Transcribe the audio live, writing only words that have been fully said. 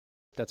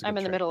That's a I'm good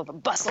in the trick. middle of a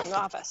bustling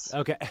office.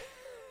 Okay.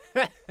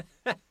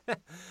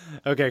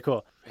 Okay,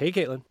 cool. Hey,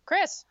 Caitlin.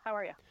 Chris, how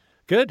are you?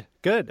 Good,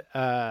 good.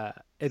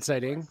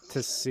 Exciting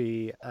to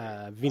see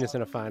Venus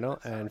in a final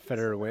and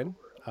Federer win.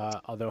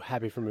 Although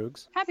happy for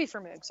Moogs. Happy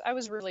for Moogs. I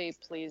was really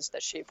pleased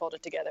that she pulled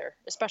it together,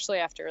 especially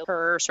after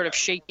her sort of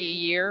shaky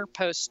year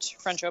post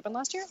French Open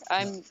last year.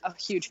 I'm a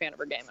huge fan of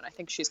her game, and I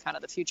think she's kind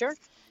of the future.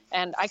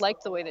 And I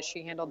liked the way that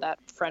she handled that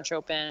French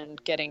Open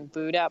getting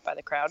booed out by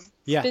the crowd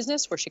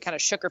business, where she kind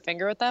of shook her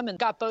finger at them and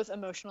got both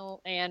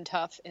emotional and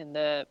tough in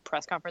the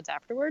press conference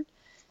afterward.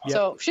 Yep.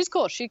 So she's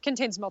cool. She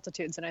contains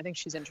multitudes, and I think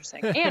she's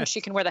interesting. And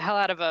she can wear the hell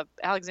out of a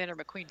Alexander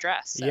McQueen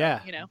dress. So,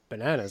 you know,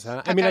 bananas,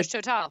 huh?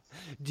 Total.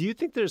 Do you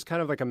think there's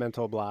kind of like a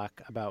mental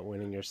block about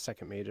winning your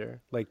second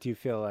major? Like, do you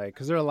feel like,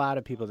 because there are a lot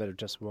of people that have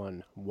just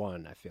won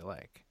one, I feel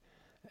like.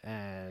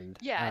 And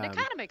and it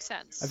kind of makes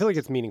sense. I feel like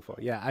it's meaningful.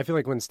 Yeah, I feel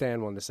like when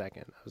Stan won the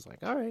second, I was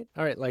like, all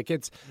right. Like,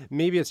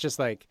 maybe it's just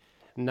like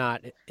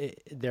not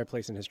their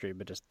place in history,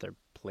 but just their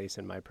place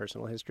in my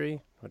personal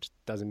history, which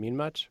doesn't mean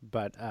much,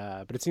 but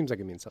it seems like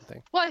it means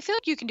something. Well, I feel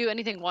like you can do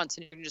anything once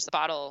and you can just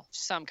bottle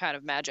some kind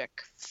of magic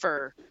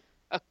for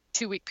a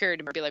 2-week period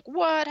and be like,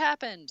 what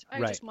happened? I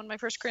just won my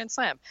first Grand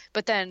Slam.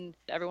 But then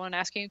everyone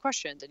asking you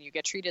questions and you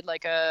get treated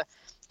like a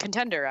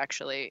contender,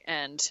 actually.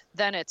 And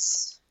then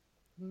it's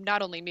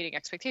not only meeting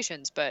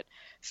expectations, but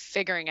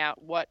figuring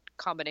out what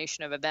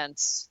combination of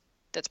events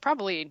that's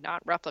probably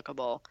not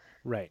replicable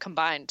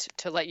combined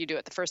to let you do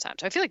it the first time.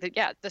 So I feel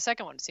like the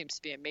second one seems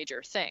to be a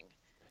major thing.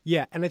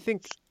 Yeah, and I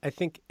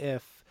think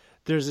if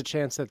there's a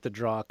chance that the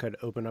draw could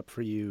open up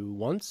for you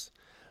once,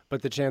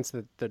 but the chance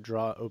that the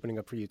draw opening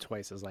up for you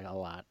twice is like a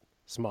lot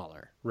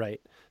smaller, right?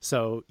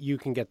 So you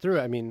can get through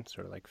it, I mean,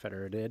 sort of like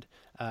Federer did,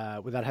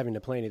 without having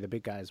to play any of the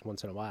big guys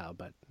once in a while,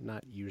 but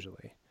not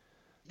usually.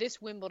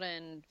 This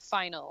Wimbledon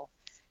final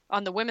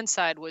on the women's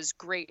side was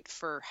great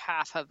for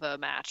half of a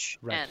match,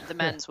 and the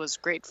men's was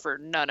great for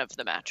none of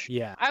the match.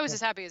 Yeah, I was as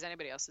happy as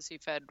anybody else to see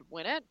Fed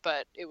win it,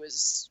 but it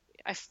was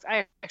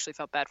I actually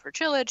felt bad for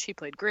Cilic. He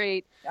played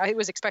great. I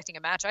was expecting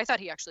a match. I thought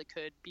he actually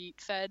could beat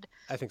Fed.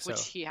 I think so.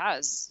 Which he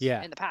has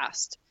in the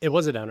past. It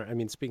was a downer. I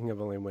mean, speaking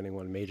of only winning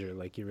one major,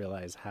 like you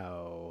realize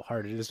how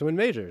hard it is to win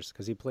majors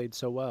because he played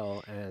so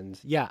well. And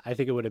yeah, I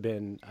think it would have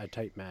been a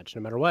tight match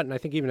no matter what. And I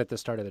think even at the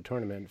start of the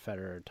tournament,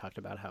 Federer talked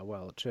about how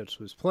well Cilic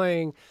was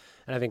playing.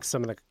 And I think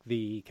some of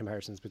the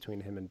comparisons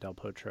between him and Del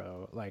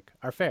Potro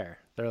are fair.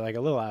 They're like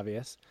a little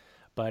obvious.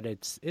 But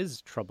it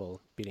is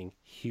trouble beating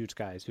huge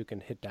guys who can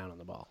hit down on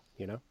the ball,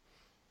 you know?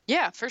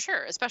 Yeah, for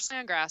sure, especially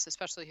on grass,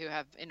 especially who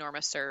have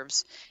enormous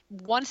serves.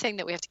 One thing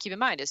that we have to keep in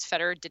mind is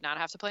Federer did not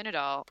have to play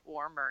Nadal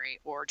or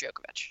Murray or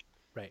Djokovic.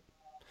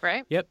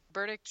 Right? Yep.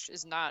 Berdych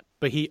is not.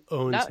 But he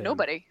owns him.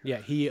 Nobody. Yeah,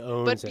 he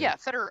owns him. But yeah,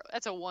 Federer,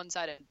 that's a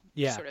one-sided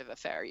sort of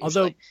affair usually.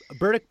 Although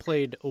Berdych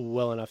played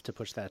well enough to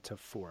push that to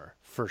 4,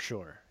 for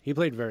sure. He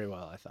played very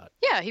well, I thought.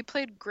 Yeah, he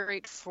played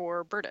great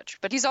for Berdych.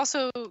 But he's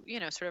also,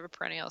 sort of a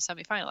perennial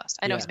semifinalist.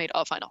 I know he's made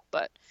all final,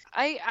 but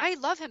I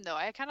love him, though.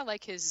 I kind of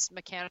like his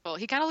mechanical.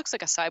 He kind of looks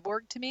like a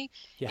cyborg to me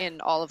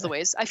in all of the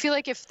ways. I feel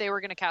like if they were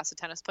going to cast a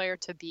tennis player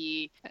to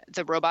be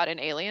the robot in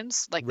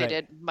Aliens, like they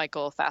did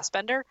Michael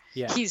Fassbender,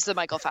 he's the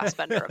Michael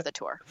Fassbender of the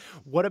tour.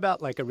 What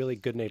about like a really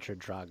good-natured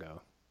Drago?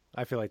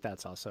 I feel like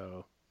that's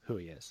also who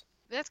he is.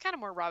 That's kind of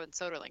more Robin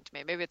Soderling to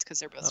me. Maybe it's because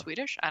they're both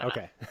Swedish. I don't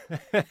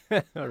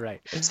know. All right.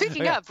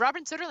 Speaking of,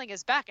 Robin Soderling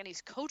is back and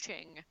he's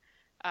coaching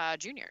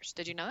juniors.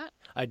 Did you know that?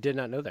 I did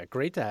not know that.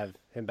 Great to have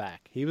him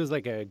back. He was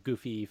like a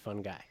goofy,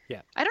 fun guy.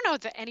 Yeah. I don't know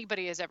if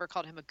anybody has ever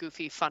called him a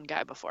goofy, fun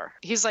guy before.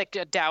 He's like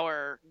a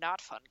dour,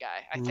 not fun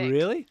guy, I think.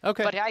 Really?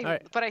 Okay.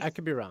 But I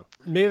could be wrong.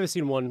 Maybe I've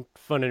seen one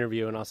fun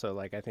interview, and also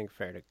I think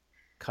fair to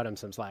cut him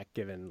some slack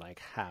given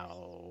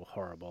how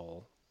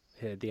horrible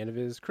the end of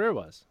his career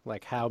was.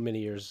 Like how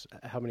many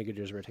good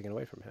years were taken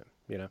away from him,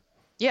 you know?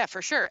 Yeah,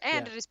 for sure.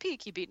 And at his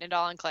peak, he beat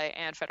Nadal on clay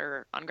and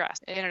Federer on grass.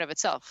 In and of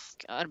itself,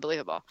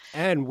 unbelievable.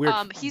 And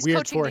weird, he's weird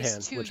coaching forehand,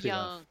 these two which we young,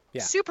 love.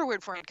 Yeah. super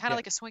weird forehand, kind of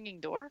like a swinging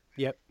door.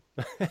 Yep.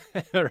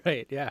 All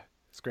right. Yeah,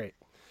 it's great.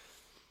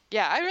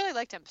 Yeah, I really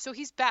liked him. So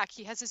he's back.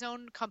 He has his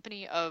own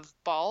company of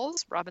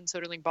balls, Robin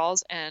Soderling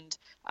balls, and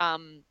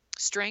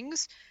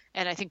strings,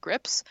 and I think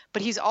grips.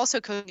 But he's also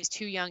coaching these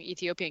two young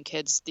Ethiopian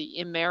kids, the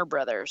Imer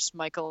brothers,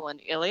 Michael and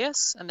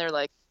Ilias, and they're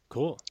like,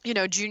 cool.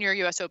 Junior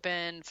U.S.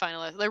 Open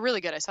finalists. They're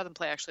really good. I saw them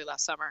play actually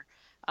last summer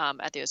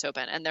at the U.S.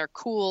 Open, and they're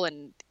cool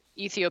and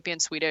Ethiopian,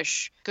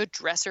 Swedish, good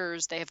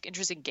dressers. They have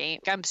interesting game.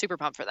 I'm super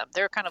pumped for them.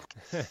 They're kind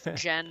of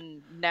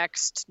Gen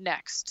next.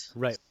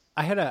 Right.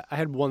 I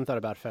had one thought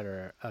about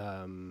Federer,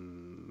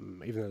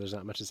 even though there's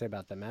not much to say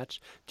about the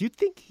match. Do you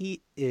think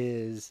he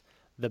is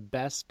the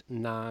best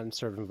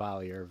non-serve and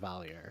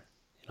volleyer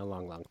in a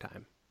long, long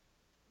time?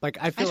 Like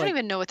I don't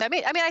even know what that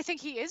means. I mean, I think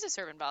he is a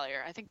serve and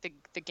volleyer. I think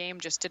the game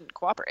just didn't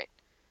cooperate.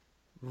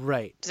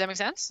 Right. Does that make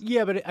sense?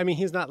 Yeah, but I mean,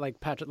 he's not like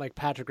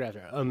Patrick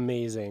Rafter,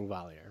 amazing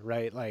volleyer,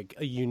 right? Like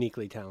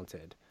uniquely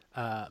talented.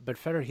 But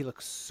Federer, he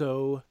looks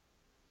so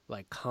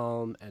like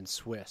calm and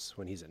Swiss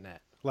when he's at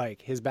net.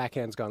 Like his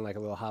backhand's gone like a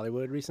little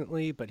Hollywood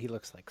recently, but he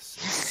looks like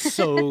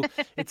so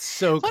it's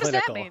so What clinical.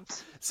 does that mean?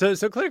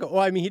 So clinical.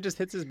 Well, I mean, he just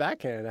hits his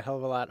backhand a hell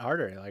of a lot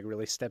harder. Like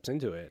really steps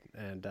into it,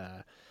 and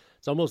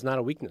it's almost not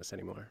a weakness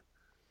anymore.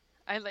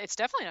 It's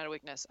definitely not a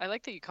weakness. I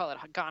like that you call it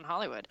Gone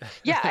Hollywood.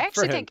 Yeah, I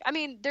actually think. I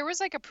mean, there was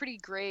like a pretty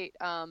great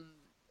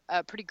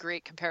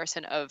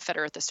comparison of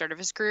Federer at the start of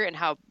his career and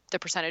how the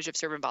percentage of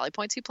serve and volley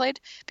points he played,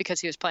 because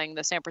he was playing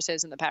the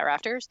Sampras's and the Pat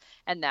Rafters,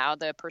 and now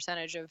the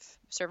percentage of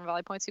serve and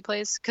volley points he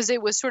plays, because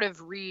it was sort of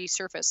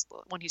resurfaced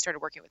when he started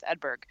working with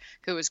Edberg,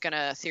 who was going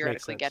to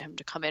theoretically get him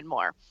to come in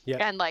more.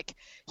 Yeah. And like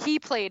he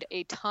played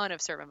a ton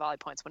of serve and volley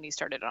points when he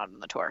started on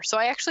the tour. So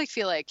I actually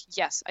feel like,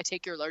 yes, I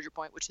take your larger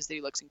point, which is that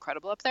he looks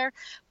incredible up there.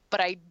 But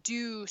I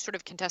do sort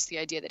of contest the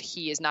idea that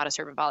he is not a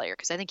serve and volleyer,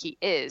 because I think he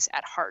is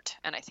at heart,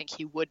 and I think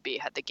he would be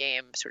had the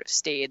game sort of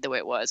stayed the way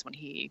it was when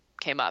he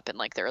came up in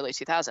like the early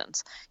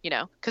 2000s, you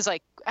know? Because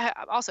like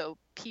also,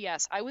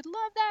 P.S. I would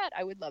love that.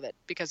 I would love it,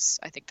 because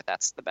I think that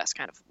that's the best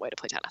kind of way to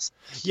play tennis.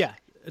 Yeah,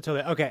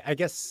 totally. Okay, I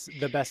guess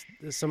the best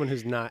is someone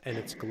who's not an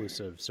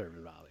exclusive serve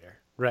and volleyer,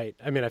 right?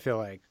 I mean, I feel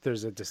like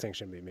there's a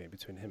distinction to be made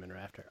between him and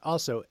Rafter.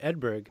 Also,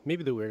 Edberg,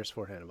 maybe the weirdest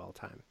forehand of all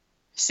time.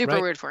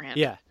 Super weird forehand.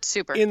 Yeah.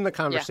 Super. In the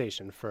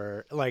conversation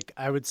for, like,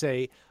 I would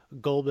say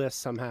Gulbis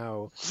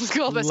somehow.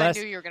 Gulbis, I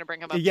knew you were going to bring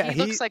him up. Yeah, he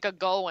looks like a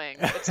gull wing.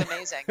 It's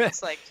amazing.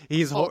 It's like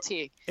full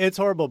T. It's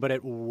horrible, but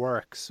it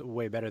works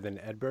way better than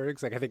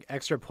Edberg's. Like, I think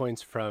extra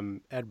points from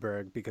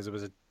Edberg because it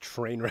was a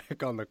train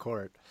wreck on the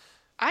court.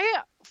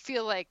 I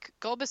feel like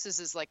Gulbis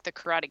is like the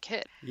Karate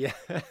Kid. Yeah.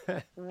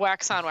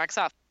 Wax on, wax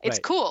off. It's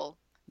Right. cool.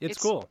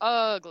 It's cool.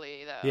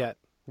 Ugly, though. Yeah.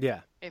 Yeah.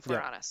 If we're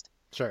honest.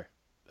 Sure.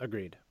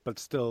 Agreed. But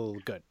still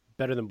good.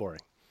 Better than boring.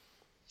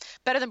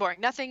 Better than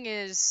boring. Nothing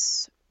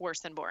is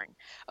worse than boring.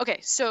 Okay,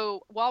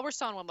 so while we're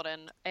still on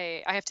Wimbledon,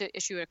 I have to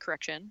issue a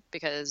correction,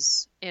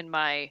 because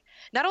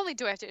not only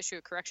do I have to issue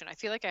a correction, I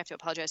feel like I have to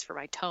apologize for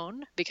my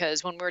tone,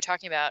 because when we were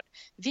talking about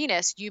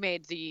Venus, you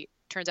made the,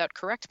 turns out,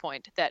 correct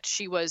point that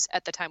she was,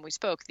 at the time we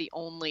spoke, the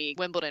only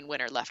Wimbledon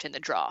winner left in the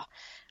draw.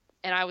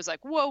 And I was like,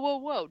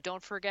 whoa,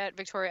 don't forget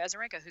Victoria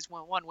Azarenka, who's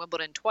won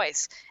Wimbledon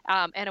twice.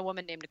 And a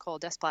woman named Nicole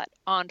Desplat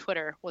on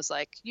Twitter was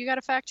like, you got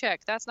to fact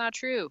check. That's not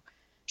true.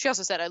 She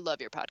also said, I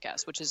love your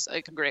podcast, which is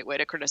like a great way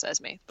to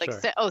criticize me. Like,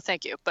 Sure.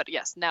 Thank you. But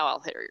yes, now I'll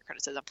hit her your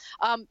criticism.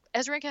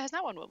 Azarenka has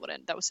not won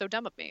Wimbledon. That was so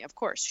dumb of me. Of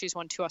course, she's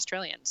won 2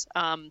 Australians.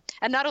 And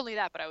not only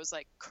that, but I was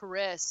like,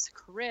 Chris,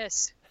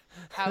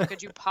 how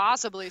could you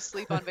possibly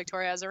sleep on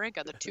Victoria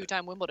Azarenka, the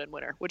 2-time Wimbledon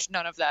winner, which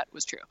none of that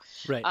was true.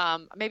 Right.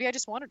 Maybe I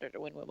just wanted her to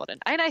win Wimbledon.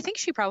 And I think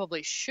she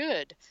probably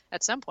should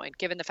at some point,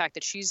 given the fact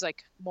that she's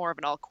like more of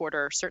an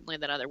all-quarter, certainly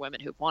than other women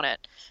who've won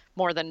it,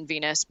 more than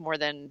Venus, more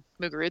than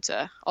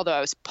Muguruza, although I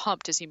was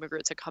pumped to see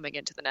Muguruza coming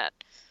into the net.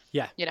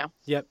 Yeah. You know?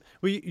 Yep.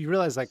 Well, you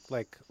realize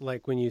like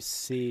when you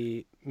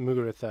see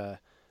Muguruza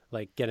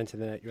like get into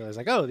the net, you realize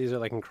like, oh, these are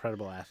like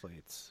incredible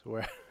athletes.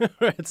 Where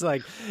it's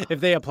like if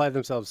they apply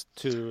themselves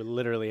to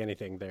literally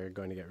anything, they're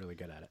going to get really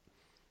good at it.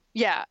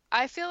 Yeah,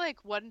 I feel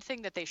like one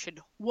thing that they should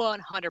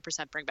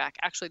 100% bring back,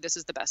 actually, this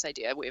is the best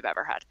idea we've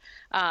ever had.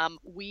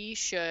 We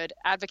should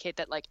advocate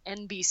that like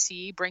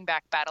NBC bring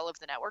back Battle of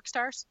the Network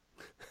Stars.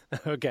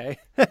 Okay.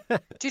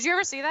 Did you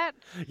ever see that?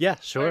 Yeah,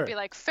 sure. It'd be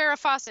like Farrah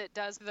Fawcett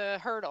does the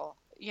hurdle.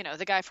 You know,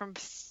 the guy from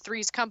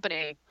Three's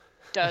Company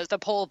does the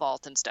pole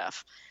vault and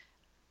stuff.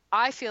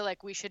 I feel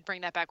like we should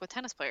bring that back with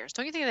tennis players.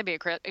 Don't you think that'd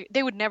be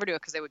they would never do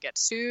it because they would get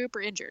super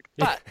injured.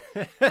 But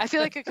I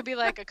feel like it could be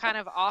like a kind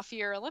of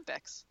off-year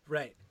Olympics.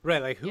 Right.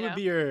 Like who would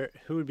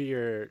be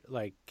your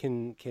like?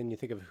 Can you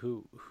think of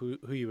who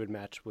you would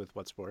match with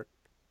what sport?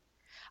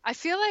 I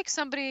feel like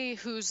somebody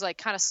who's like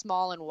kind of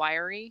small and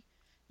wiry,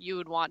 you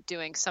would want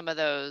doing some of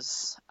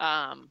those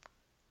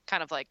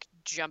kind of like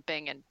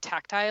jumping and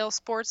tactile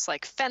sports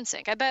like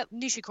fencing. I bet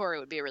Nishikori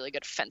would be a really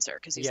good fencer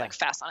because he's like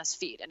fast on his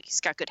feet and he's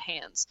got good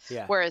hands.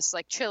 Yeah. Whereas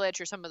like Cilic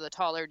or some of the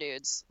taller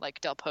dudes like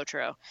Del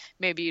Potro,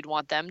 maybe you'd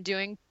want them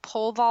doing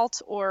pole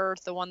vault or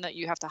the one that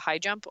you have to high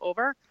jump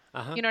over.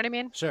 Uh-huh. You know what I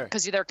mean? Sure.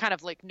 Because they're kind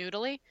of like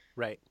noodly.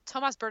 Right.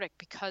 Tomas Berdych,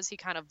 because he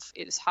kind of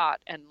is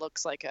hot and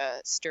looks like a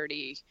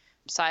sturdy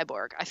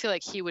cyborg, I feel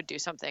like he would do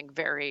something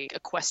very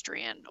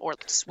equestrian or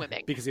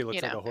swimming. Because he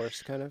looks like a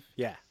horse, kind of?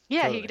 Yeah.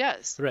 Yeah, totally. He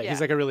does. Right. Yeah.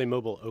 He's like a really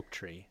mobile oak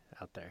tree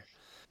out there.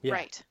 Yeah.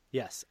 Right.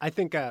 Yes. I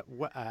think I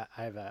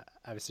have a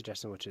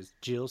suggestion, which is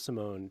Gilles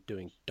Simon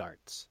doing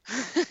darts.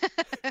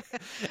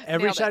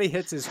 Every shot he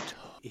hits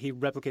he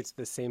replicates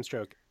the same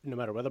stroke no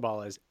matter where the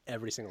ball is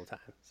every single time.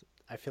 So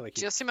I feel like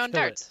Gilles Simon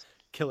darts.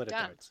 Kill it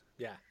at darts.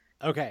 Yeah.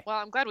 Okay. Well,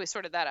 I'm glad we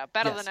sorted that out.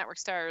 Battle of the Network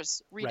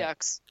Stars,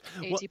 Redux,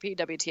 right. ATP,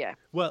 WTA.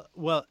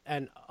 Well,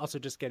 and also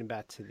just getting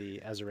back to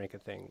the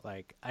Azarenka thing,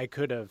 like I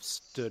could have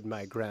stood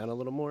my ground a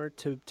little more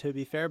to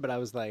be fair, but I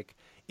was like,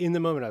 in the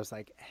moment, I was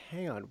like,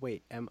 hang on,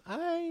 wait,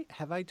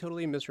 have I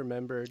totally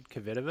misremembered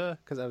Kvitova?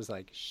 Because I was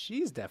like,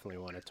 she's definitely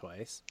won it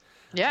twice.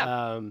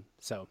 Yeah.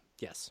 So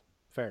yes.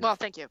 Fair enough. Well,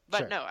 thank you. But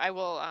sure. No, I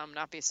will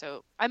not be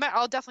so...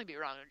 I'll definitely be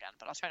wrong again,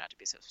 but I'll try not to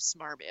be so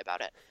smarmy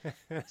about it.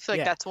 I feel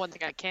like that's one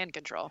thing I can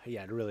control.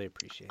 Yeah, I'd really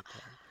appreciate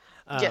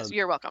Yes,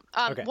 you're welcome.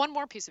 Okay. One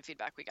more piece of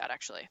feedback we got,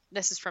 actually.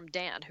 This is from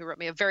Dan, who wrote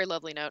me a very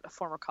lovely note, a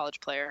former college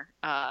player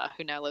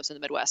who now lives in the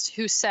Midwest,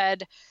 who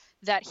said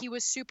that he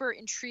was super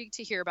intrigued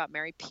to hear about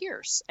Mary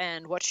Pierce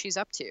and what she's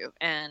up to.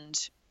 And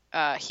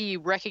he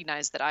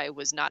recognized that I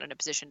was not in a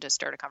position to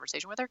start a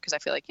conversation with her because I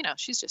feel like,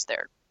 she's just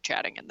there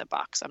chatting in the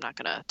box. I'm not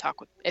going to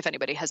talk with, if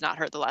anybody has not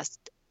heard the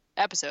last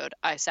episode,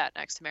 I sat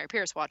next to Mary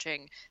Pierce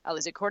watching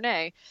Alizé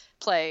Cornet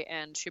play,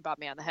 and she bopped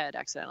me on the head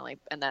accidentally,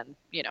 and then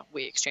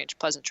we exchanged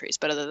pleasantries.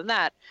 But other than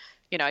that,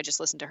 I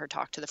just listened to her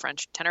talk to the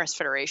French Tennis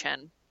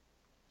Federation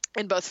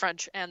in both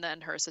French and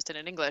then her assistant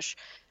in English,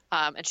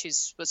 and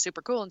was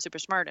super cool and super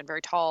smart and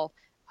very tall,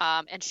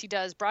 and she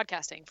does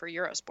broadcasting for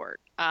Eurosport,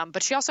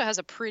 but she also has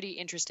a pretty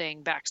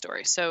interesting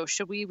backstory. So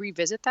should we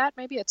revisit that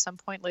maybe at some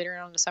point later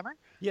on in the summer?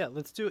 Yeah,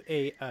 let's do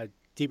a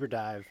deeper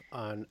dive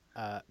on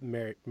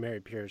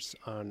Mary Pierce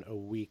on a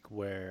week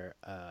where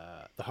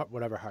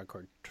whatever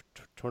hardcore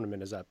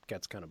tournament is up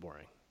gets kind of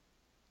boring.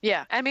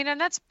 Yeah, I mean, and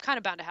that's kind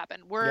of bound to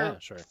happen.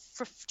 Sure.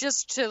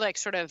 Just to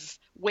sort of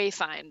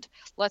wayfind,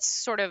 let's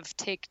sort of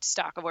take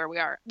stock of where we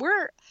are.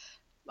 We're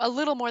a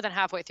little more than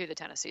halfway through the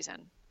tennis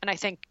season, and I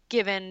think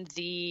given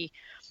the,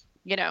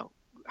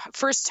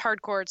 first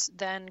hard courts,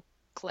 then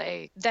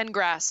clay, then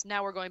grass,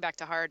 now we're going back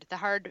to hard. The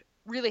hard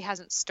really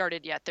hasn't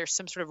started yet. There's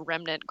some sort of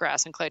remnant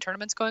grass and clay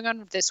tournaments going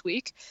on this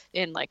week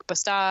in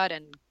Bastad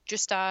and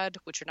Gstaad,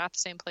 which are not the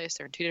same place.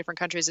 They're in two different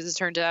countries, as it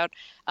turns out.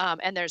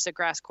 And there's a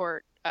grass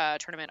court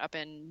tournament up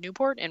in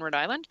Newport in Rhode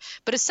Island.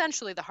 But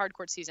essentially, the hard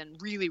court season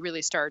really,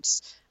 really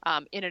starts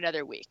in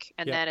another week.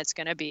 And then it's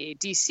going to be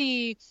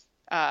DC,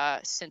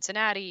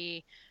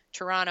 Cincinnati,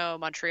 Toronto,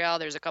 Montreal.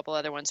 There's a couple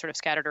other ones sort of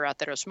scattered around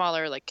that are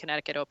smaller, like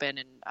Connecticut Open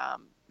and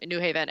in New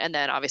Haven, and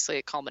then obviously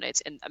it culminates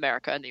in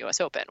America and the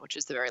U.S. Open, which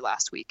is the very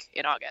last week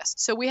in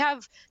August. So we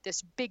have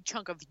this big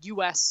chunk of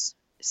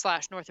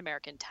U.S./North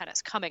American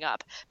tennis coming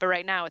up, but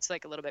right now it's a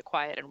little bit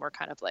quiet, and we're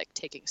kind of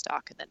taking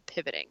stock and then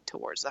pivoting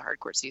towards the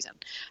hardcourt season.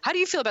 How do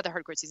you feel about the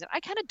hardcourt season? I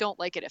kind of don't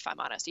like it, if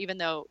I'm honest, even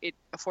though it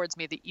affords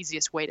me the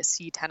easiest way to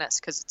see tennis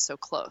because it's so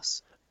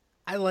close.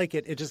 I like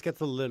it. It just gets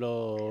a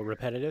little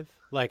repetitive.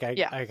 I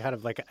kind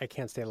of I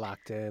can't stay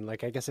locked in. I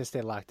guess I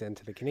stay locked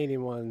into the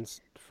Canadian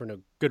ones for no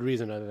good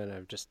reason other than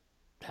I've just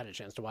had a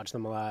chance to watch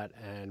them a lot.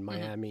 And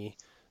Miami,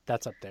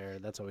 that's up there.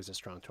 That's always a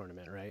strong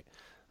tournament, right?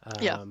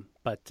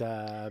 But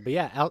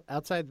yeah,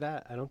 outside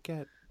that, I don't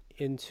get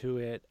into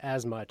it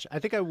as much. I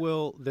think I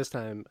will this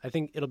time. I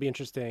think it'll be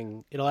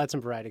interesting. It'll add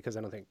some variety because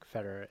I don't think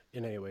Federer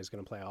in any way is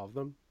going to play all of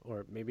them,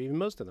 or maybe even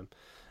most of them.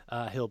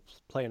 He'll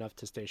play enough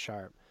to stay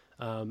sharp.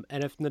 And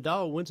if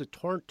Nadal wins a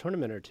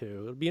tournament or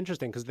two, it'll be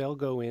interesting because they'll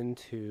go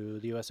into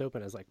the U.S.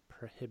 Open as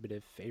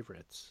prohibitive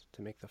favorites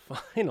to make the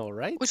final,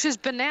 right? Which is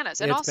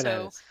bananas. And it's also,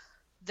 bananas.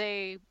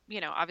 They,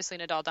 obviously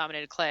Nadal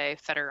dominated clay,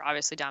 Federer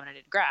obviously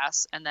dominated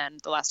grass, and then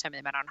the last time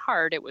they met on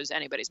hard, it was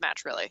anybody's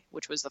match, really,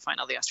 which was the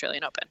final of the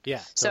Australian Open. Yeah.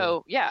 Totally.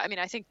 So, yeah, I mean,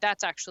 I think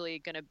that's actually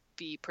going to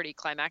be pretty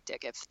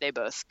climactic if they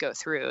both go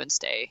through and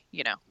stay,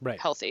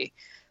 healthy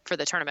for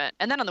the tournament.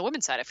 And then on the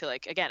women's side, I feel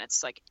again,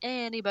 it's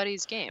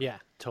anybody's game. Yeah,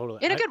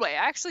 totally. In a good way.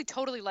 I actually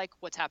totally like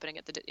what's happening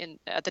at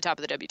the top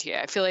of the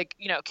WTA. I feel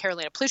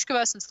Karolina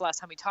Pliskova, since the last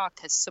time we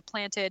talked, has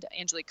supplanted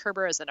Angelique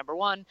Kerber as the number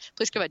one.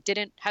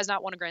 Pliskova has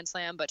not won a Grand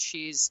Slam, but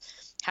she's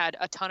had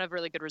a ton of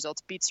really good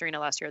results. Beat Serena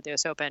last year at the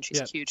US Open.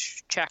 She's a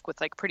huge Czech with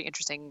pretty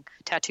interesting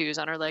tattoos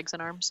on her legs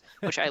and arms,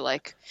 which I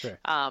like. Sure.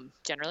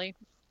 Generally.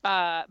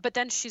 But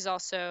then she's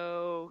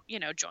also,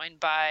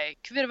 joined by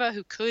Kvitova,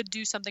 who could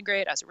do something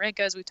great. Azarenka,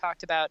 as we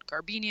talked about,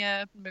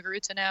 Garbiñe,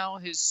 Muguruza now,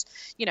 who's,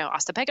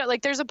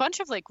 Ostapenko. There's a bunch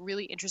of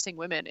really interesting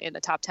women in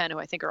the top 10 who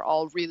I think are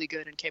all really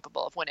good and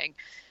capable of winning,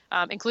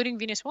 including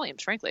Venus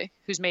Williams, frankly,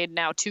 who's made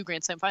now 2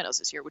 Grand Slam finals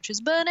this year, which is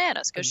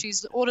bananas because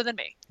she's older than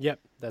me. Yep,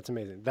 that's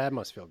amazing. That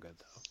must feel good,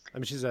 though. I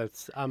mean,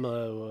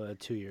 I'm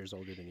 2 years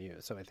older than you,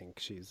 so I think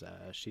she's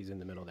in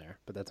the middle there.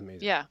 But that's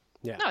amazing. Yeah.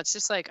 Yeah. No, it's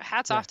just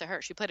hats off to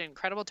her. She played an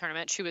incredible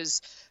tournament. She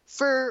was,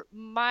 for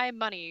my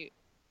money,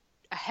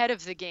 ahead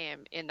of the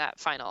game in that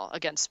final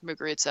against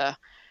Muguruza.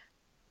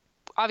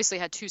 Obviously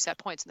had 2 set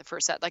points in the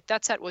first set.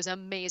 That set was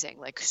amazing.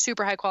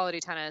 Super high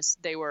quality tennis.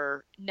 They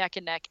were neck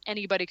and neck.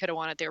 Anybody could have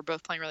won it. They were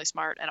both playing really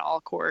smart and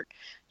all court.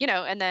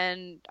 And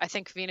then I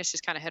think Venus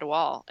just kind of hit a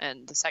wall,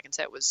 and the second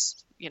set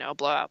was, a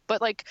blowout.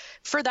 But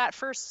for that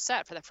first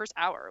set, for that first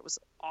hour, it was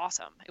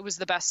awesome. It was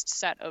the best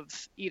set of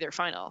either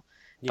final.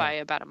 Yeah. By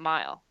about a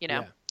mile,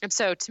 Yeah. And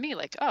so to me,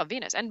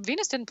 Venus. And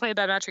Venus didn't play a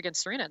bad match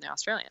against Serena in the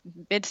Australian.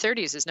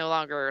 Mid-30s is no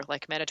longer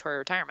mandatory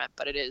retirement,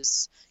 but it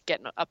is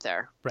getting up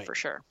there for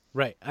sure.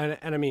 Right. And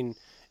I mean,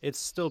 it's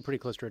still pretty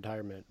close to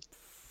retirement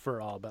for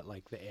all but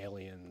the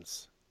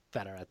aliens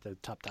that are at the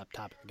top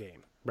of the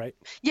game, right?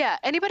 Yeah.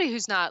 Anybody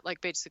who's not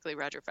basically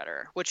Roger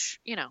Federer, which,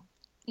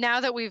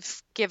 now that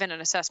we've given an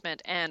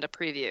assessment and a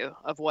preview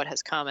of what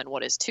has come and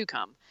what is to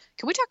come,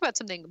 can we talk about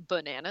something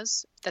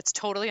bananas that's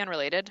totally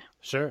unrelated?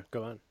 Sure,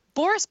 go on.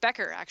 Boris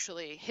Becker,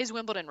 actually, his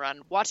Wimbledon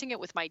run, watching it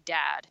with my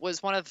dad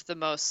was one of the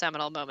most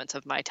seminal moments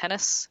of my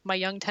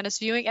young tennis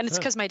viewing. And it's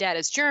because my dad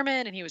is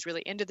German and he was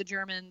really into the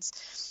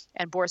Germans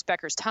and Boris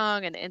Becker's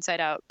tongue and the inside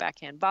out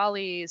backhand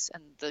volleys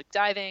and the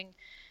diving.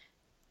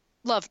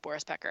 Loved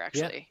Boris Becker,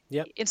 actually.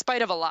 Yep. In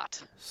spite of a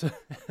lot. So,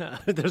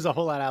 there's a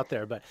whole lot out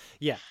there, but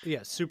yeah,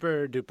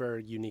 super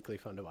duper uniquely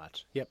fun to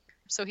watch. Yep.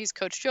 So he's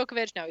coached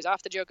Djokovic. Now he's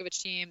off the Djokovic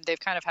team. They've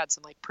kind of had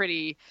some like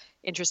pretty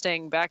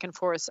interesting back and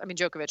forth. I mean,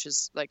 Djokovic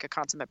is like a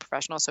consummate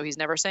professional, so he's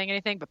never saying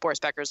anything. But Boris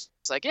Becker's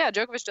like, yeah,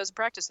 Djokovic doesn't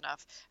practice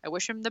enough. I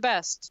wish him the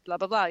best. Blah,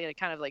 blah, blah.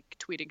 Kind of like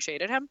tweeting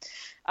shade at him.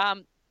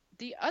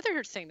 The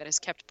other thing that has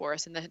kept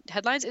Boris in the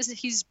headlines is that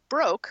he's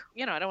broke.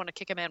 I don't want to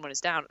kick a man when he's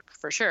down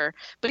for sure,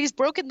 but he's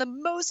broke in the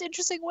most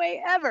interesting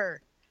way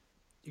ever.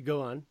 You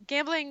go on.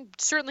 Gambling,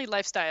 certainly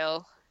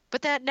lifestyle.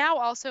 But that now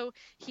also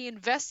he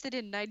invested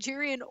in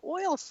Nigerian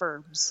oil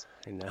firms.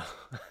 I know.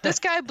 This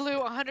guy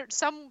blew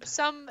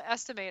some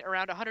estimate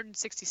around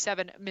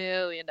 $167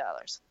 million.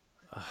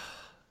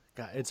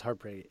 God, it's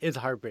heartbreaking. It's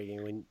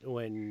heartbreaking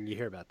when you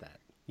hear about that.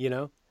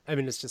 I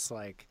mean, it's just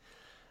like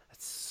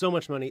it's so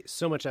much money,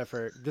 so much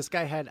effort. This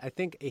guy had, I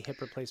think, a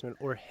hip replacement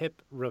or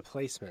hip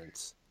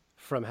replacements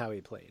from how he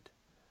played.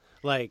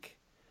 Like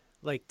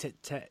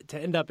to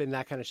end up in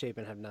that kind of shape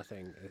and have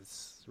nothing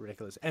is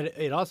ridiculous. And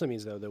it also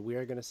means, though, that we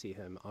are going to see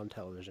him on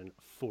television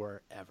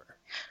forever.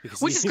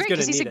 Which is great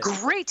because he's a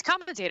great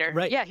commentator.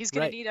 Right. Yeah, he's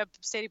going to need a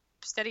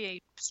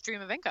steady stream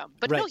of income.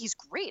 But no, he's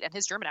great. And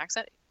his German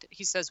accent,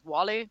 he says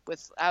Wally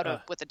with a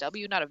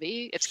W, not a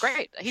V. It's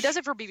great. He does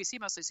it for BBC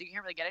mostly, so you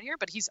can't really get it here.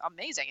 But he's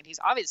amazing. And he's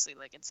obviously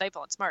like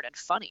insightful and smart and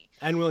funny.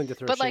 And willing to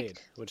throw shade,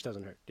 which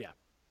doesn't hurt. Yeah.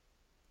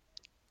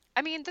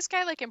 I mean, this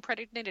guy like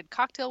impregnated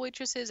cocktail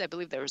waitresses. I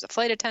believe there was a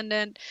flight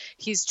attendant.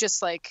 He's just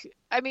like,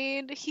 I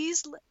mean,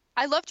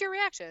 I loved your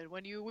reaction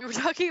when we were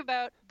talking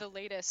about the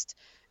latest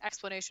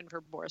explanation for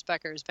Boris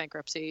Becker's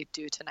bankruptcy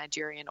due to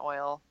Nigerian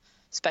oil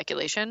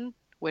speculation,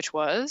 which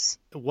was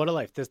what a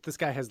life. This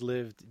guy has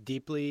lived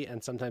deeply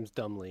and sometimes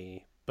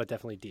dumbly, but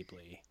definitely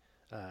deeply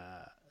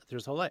through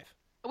his whole life.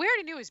 We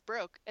already knew he's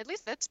broke. At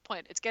least at this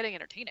point, it's getting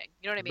entertaining.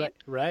 You know what I mean?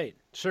 Right.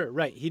 Sure.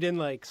 Right. He didn't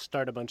like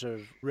start a bunch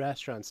of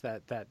restaurants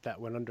that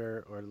went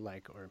under,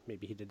 or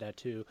maybe he did that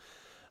too,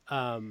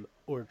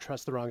 or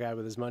trust the wrong guy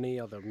with his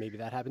money. Although maybe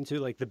that happened too.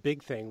 Like the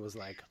big thing was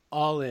like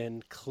all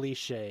in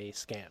cliche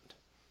scammed.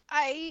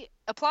 I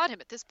applaud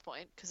him at this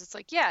point because it's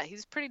like, yeah,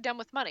 he's pretty dumb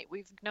with money.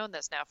 We've known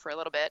this now for a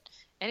little bit,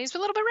 and he's a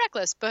little bit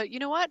reckless. But you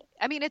know what?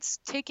 I mean, it's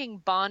taking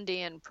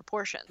Bondian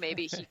proportions.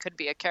 Maybe he could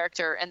be a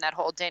character in that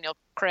whole Daniel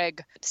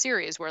Craig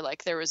series where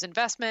like there was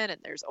investment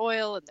and there's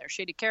oil and there's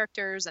shady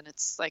characters, and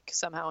it's like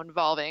somehow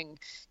involving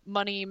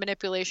money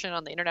manipulation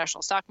on the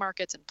international stock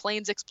markets and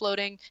planes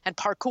exploding and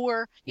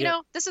parkour. You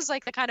know, this is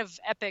like the kind of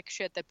epic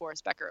shit that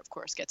Boris Becker, of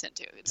course, gets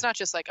into. It's not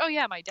just like, oh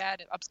yeah, my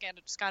dad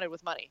absconded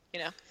with money.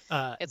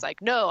 It's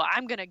like, no,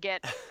 I'm gonna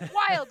get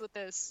wild with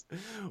this.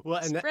 Well,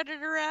 and spread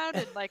it around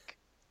and like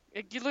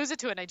you lose it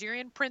to a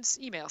Nigerian prince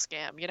email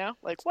scam.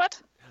 Like what?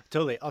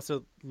 Totally.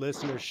 Also,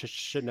 listeners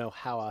should know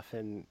how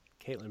often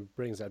Caitlin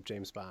brings up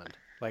James Bond,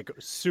 like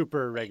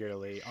super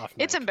regularly off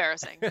mic. It's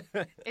embarrassing.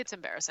 It's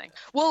embarrassing.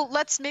 Well,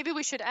 maybe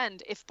we should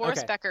end. If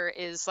Boris Becker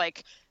is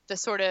like the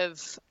sort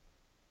of,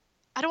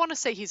 I don't want to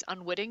say he's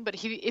unwitting, but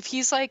if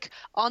he's like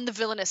on the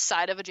villainous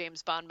side of a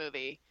James Bond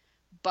movie,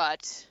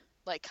 but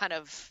like kind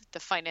of the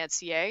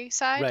financier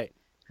side,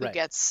 who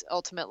gets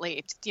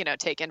ultimately,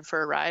 taken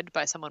for a ride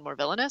by someone more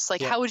villainous.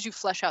 Like, how would you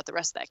flesh out the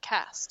rest of that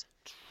cast?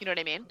 You know what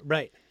I mean?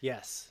 Right.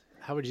 Yes.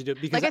 How would you do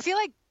it? Because I feel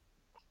like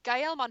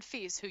Gael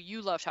Monfils, who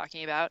you love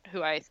talking about,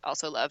 who I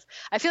also love,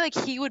 I feel like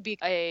he would be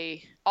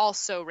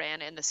also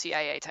ran in the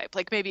CIA type,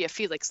 like maybe a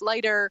Felix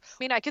Leiter. I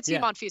mean, I could see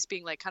Monfils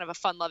being like kind of a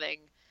fun-loving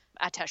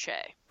attaché.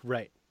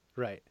 Right.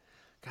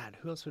 God,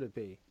 who else would it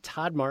be?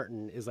 Todd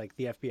Martin is like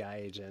the FBI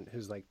agent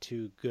who's like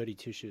too goody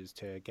two-shoes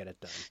to get it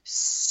done.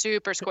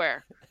 Super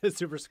square.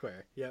 Super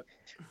square, yep.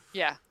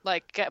 Yeah,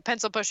 like a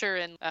pencil pusher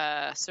in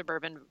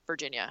suburban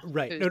Virginia.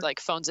 Right. Who like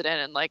phones it in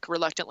and like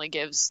reluctantly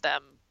gives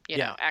them,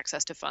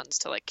 access to funds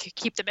to like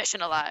keep the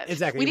mission alive.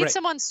 Exactly. We need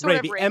someone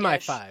sort of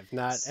rakish. MI5,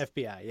 not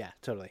FBI. Yeah,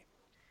 totally.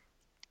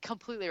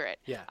 Completely right.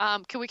 Yeah.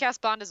 Can we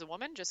cast Bond as a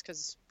woman just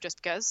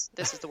because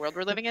this is the world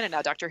we're living in and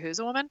now Doctor Who's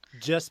a woman?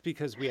 Just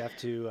because we have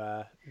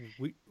to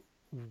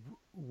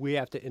we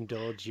have to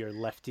indulge your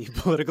lefty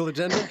political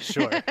agenda?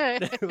 Sure.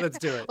 Let's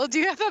do it. Well, do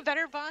you have a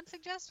better Bond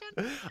suggestion?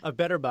 A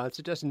better Bond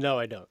suggestion? No,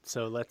 I don't.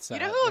 So let's You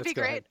know who would be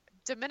great? Ahead.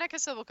 Dominika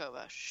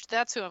Sivulkova.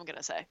 That's who I'm going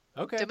to say.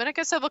 Okay.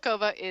 Dominika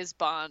Sivulkova is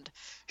Bond.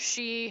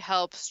 She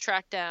helps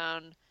track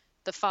down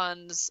the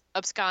funds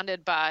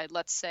absconded by,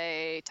 let's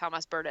say,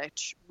 Thomas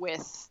Berdych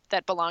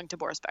that belonged to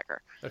Boris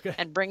Becker. Okay.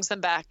 And brings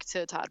them back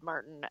to Todd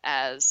Martin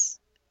as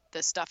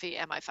the stuffy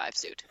MI5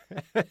 suit.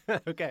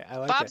 Okay, I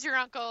like Bob's your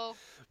uncle.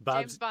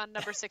 James Bond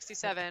number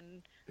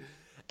 67.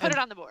 Put it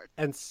on the board.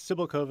 And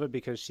Sivulkova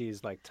because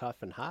she's like tough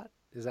and hot?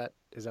 Is that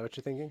what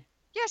you're thinking?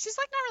 Yeah, she's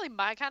like not really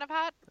my kind of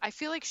hot. I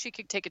feel like she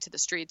could take it to the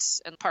streets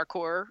and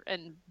parkour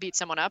and beat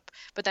someone up,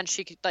 but then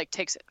she could like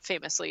takes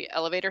famously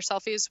elevator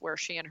selfies where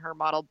she and her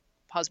model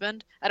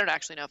husband. I don't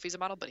actually know if he's a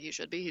model, but he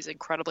should be. He's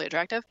incredibly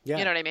attractive. Yeah.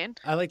 You know what I mean?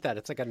 I like that.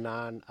 It's like a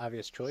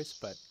non-obvious choice,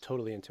 but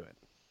totally into it.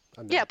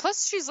 Yeah,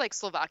 plus she's like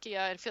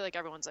Slovakia. I feel like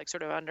everyone's like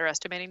sort of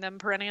underestimating them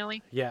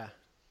perennially. Yeah.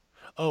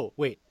 Oh,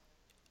 wait.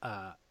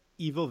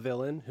 Evil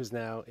villain who's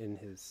now in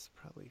his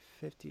probably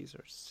 50s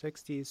or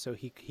 60s, so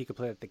he could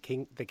play the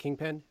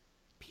Kingpin,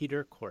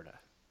 Peter Korda.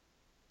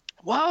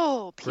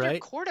 Whoa, Peter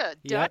Right? Korda,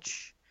 Yep.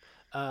 Dutch.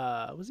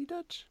 Was he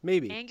Dutch?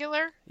 Maybe.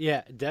 Angular?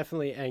 Yeah,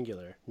 definitely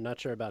angular. Not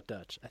sure about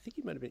Dutch. I think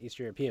he might have been East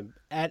European.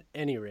 At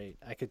any rate,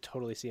 I could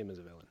totally see him as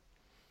a villain.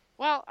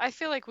 Well, I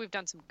feel like we've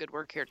done some good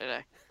work here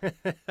today.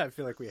 I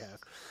feel like we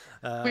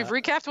have. We've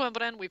recapped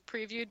Wimbledon, we've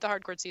previewed the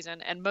hardcourt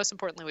season, and most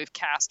importantly, we've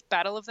cast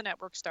Battle of the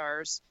Network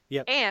Stars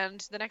and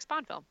the next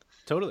Bond film.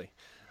 Totally.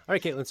 All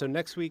right, Caitlin. So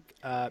next week,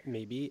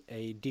 maybe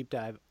a deep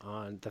dive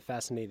on the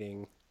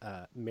fascinating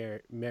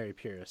Mary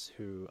Pierce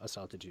who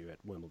assaulted you at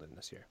Wimbledon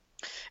this year.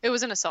 It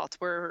was an assault.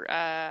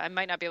 I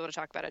might not be able to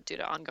talk about it due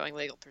to ongoing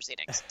legal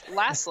proceedings.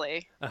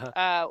 Lastly,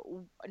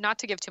 not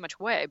to give too much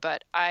away,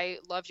 but I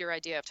love your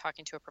idea of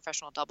talking to a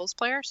professional doubles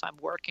player. So I'm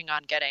working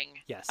on getting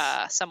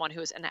someone who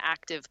is an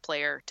active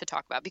player to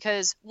talk about.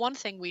 Because one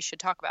thing we should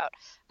talk about,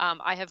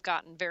 I have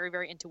gotten very,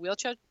 very into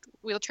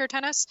wheelchair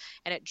tennis,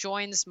 and it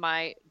joins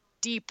my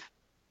deep,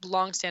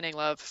 long-standing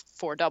love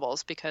for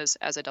doubles. Because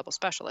as a double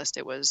specialist,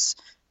 it was,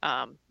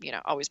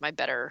 always my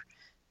better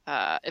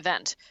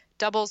event.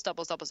 Doubles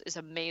is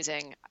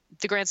amazing.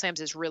 The Grand Slams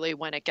is really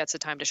when it gets a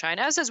time to shine,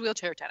 as is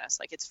wheelchair tennis.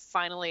 Like, it's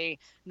finally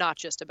not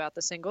just about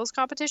the singles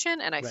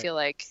competition, and I feel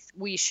like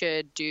we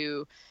should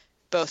do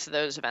both of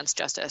those events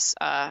justice.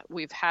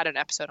 We've had an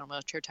episode on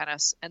wheelchair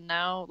tennis, and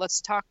now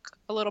let's talk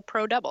a little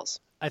pro doubles.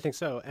 I think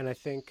so, and I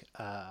think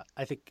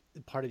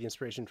part of the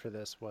inspiration for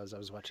this was I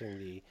was watching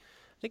the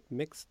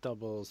mixed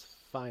doubles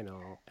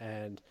final,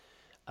 and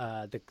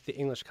the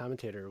English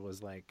commentator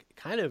was like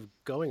kind of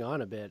going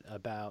on a bit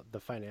about the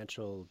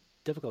financial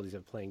difficulties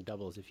of playing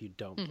doubles if you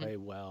don't play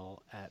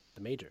well at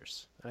the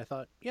majors. And I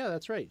thought, yeah,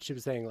 that's right. She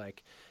was saying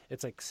like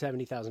it's like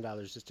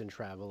 $70,000 just in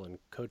travel and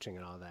coaching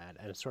and all that,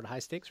 and it's sort of high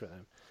stakes for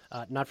them.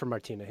 Not for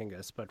Martina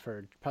Hingis, but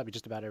for probably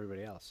just about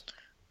everybody else.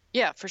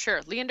 Yeah, for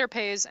sure. Leander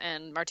Paes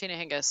and Martina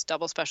Hingis,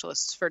 double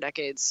specialists for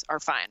decades, are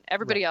fine.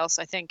 Everybody else,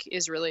 I think,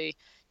 is really,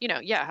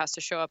 has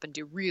to show up and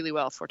do really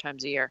well 4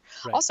 times a year.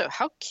 Right. Also,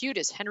 how cute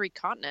is Henry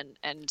Cotton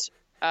and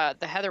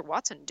the Heather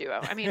Watson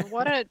duo? I mean,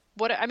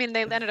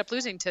 they ended up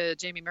losing to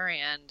Jamie Murray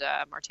and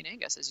Martina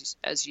Hingis,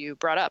 as you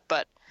brought up,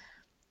 but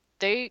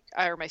they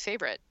are my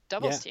favorite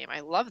doubles team. I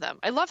love them.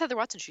 I love Heather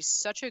Watson. She's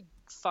such a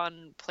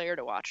fun player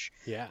to watch.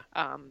 Yeah.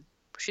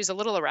 She's a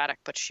little erratic,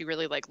 but she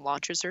really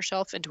launches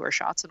herself into her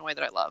shots in a way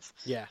that I love.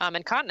 Yeah.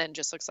 And Cotton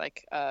just looks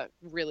like a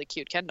really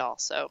cute Ken doll.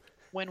 So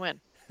win-win.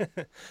 All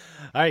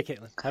right,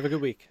 Caitlin. Have a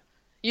good week.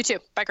 You too.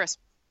 Bye, Chris.